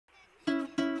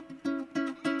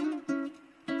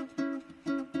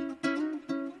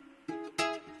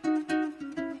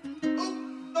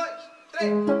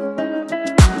Feel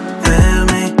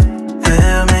me,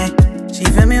 feel me. She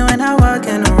feel me when I walk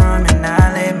in the room and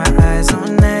I lay my eyes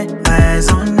on that, eyes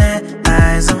on that,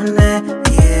 eyes on that,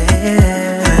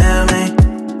 yeah. Feel me,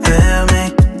 feel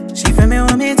me. She feel me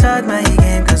when me talk my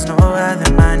game, cause no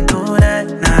other man do that,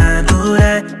 nah do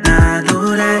that, nah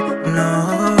do that,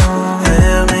 no.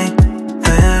 Feel me,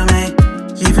 feel me.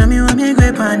 She feel me when me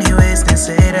grip on the waist and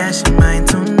say that she mine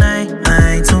tonight,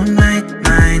 mine tonight,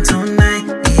 mine tonight,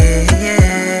 yeah.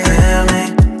 Feel me,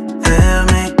 feel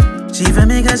me. She feel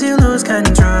me cause you lose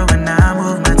control when I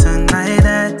move my tongue like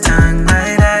that, tongue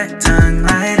like that, tongue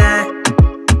like that.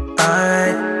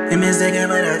 Alright, you mistaken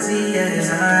but I see, yeah, it's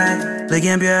alright.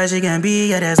 Looking pure as she can be,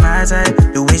 yeah, that's my type.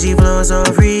 The way she flows so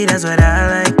free, that's what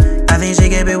I like. I think she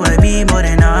can be with me more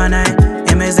than all night.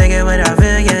 You mistaken what I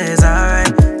feel, yeah, it's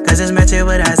alright. Cause it's matching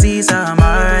what I see, so I'm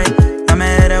alright. I'ma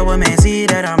head up women, see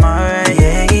that I'm alright.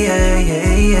 Yeah, yeah,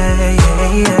 yeah, yeah,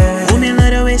 yeah, yeah. Woman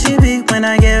love the way she be when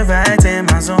I get right in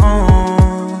my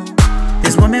zone.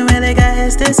 This woman really got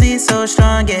ecstasy so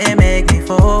strong, yeah, it make me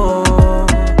fall.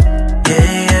 Yeah,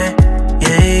 yeah,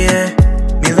 yeah, yeah.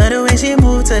 Me love the way she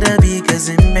move to the beat, cause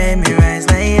it made me rise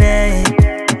like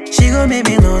that. She gon' make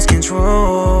me lose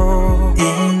control.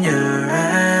 In your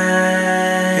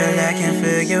eyes, girl, I can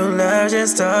feel your love,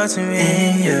 just talk to me.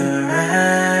 In your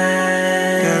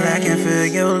eyes, girl, I can feel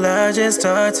your love, just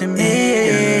talk to me.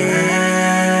 In your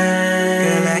eyes,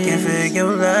 girl, I can feel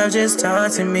your love, just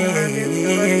talk to me.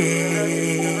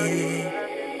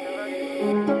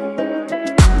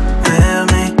 Feel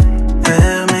me,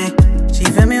 feel me. She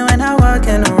feel me when I walk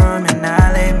in the room and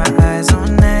I lay my eyes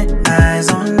on that, eyes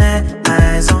on that,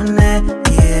 eyes on that,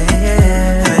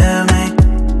 yeah. Feel me,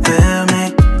 feel me.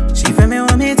 She feel me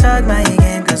when me talk my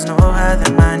game, cause no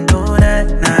other man do that,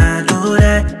 nah do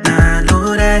that, nah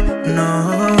do that, no.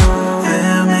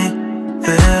 Feel me,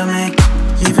 feel me.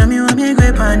 She feel me when me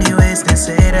grip on the waist and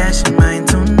say that she mine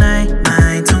tonight,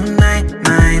 mine tonight,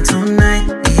 mine tonight,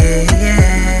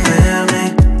 yeah. Feel me,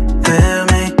 feel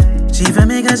me. She feel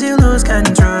me cause you lose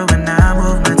control when I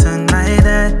move my tongue like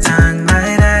that, tongue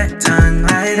like that, tongue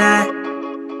like that.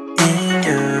 In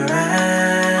your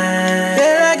eyes,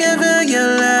 girl, I can feel your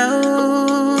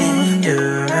love. In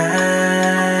your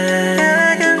eyes, girl,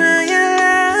 I can feel your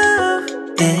love.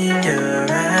 In your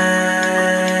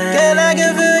eyes, girl, I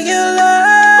can feel your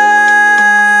love.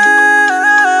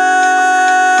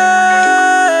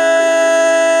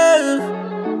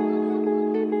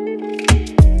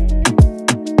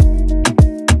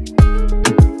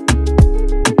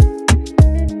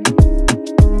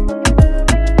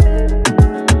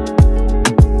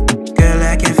 Girl,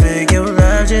 I can feel your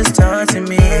love, just talk to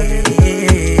me.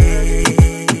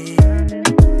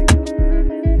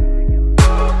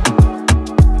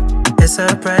 It's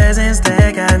her presence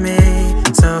that got me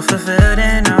so fulfilled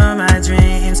in all my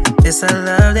dreams. It's her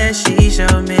love that she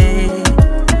showed me.